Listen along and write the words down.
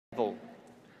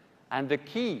And the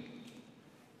key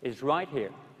is right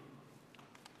here.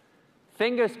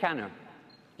 Finger scanner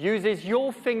uses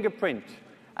your fingerprint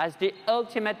as the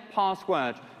ultimate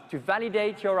password to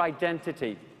validate your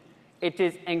identity. It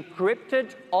is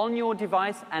encrypted on your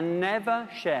device and never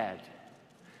shared.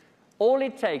 All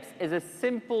it takes is a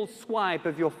simple swipe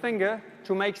of your finger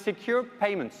to make secure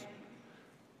payments.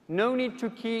 No need to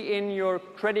key in your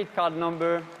credit card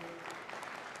number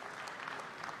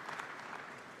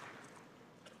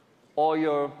or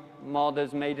your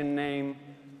mother's maiden name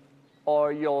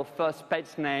or your first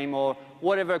pet's name or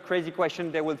whatever crazy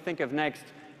question they will think of next,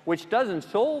 which doesn't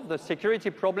solve the security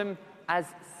problem as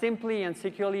simply and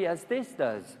securely as this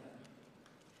does.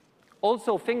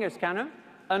 Also, finger scanner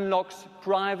unlocks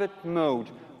private mode,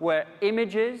 where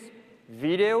images,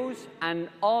 videos, and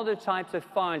other types of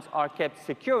files are kept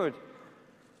secured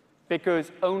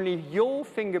because only your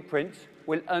fingerprint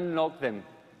will unlock them.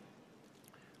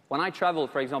 When I travel,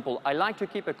 for example, I like to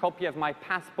keep a copy of my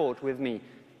passport with me,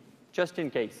 just in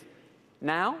case.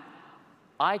 Now,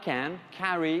 I can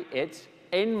carry it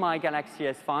in my Galaxy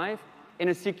S5 in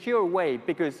a secure way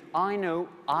because I know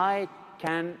I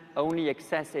can only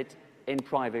access it in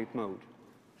private mode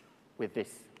with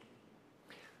this.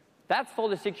 That's for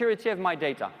the security of my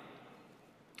data.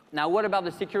 Now, what about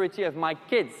the security of my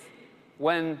kids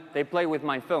when they play with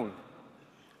my phone?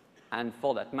 And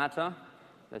for that matter,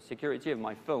 the security of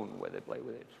my phone where they play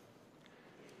with it.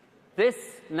 This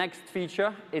next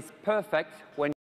feature is perfect when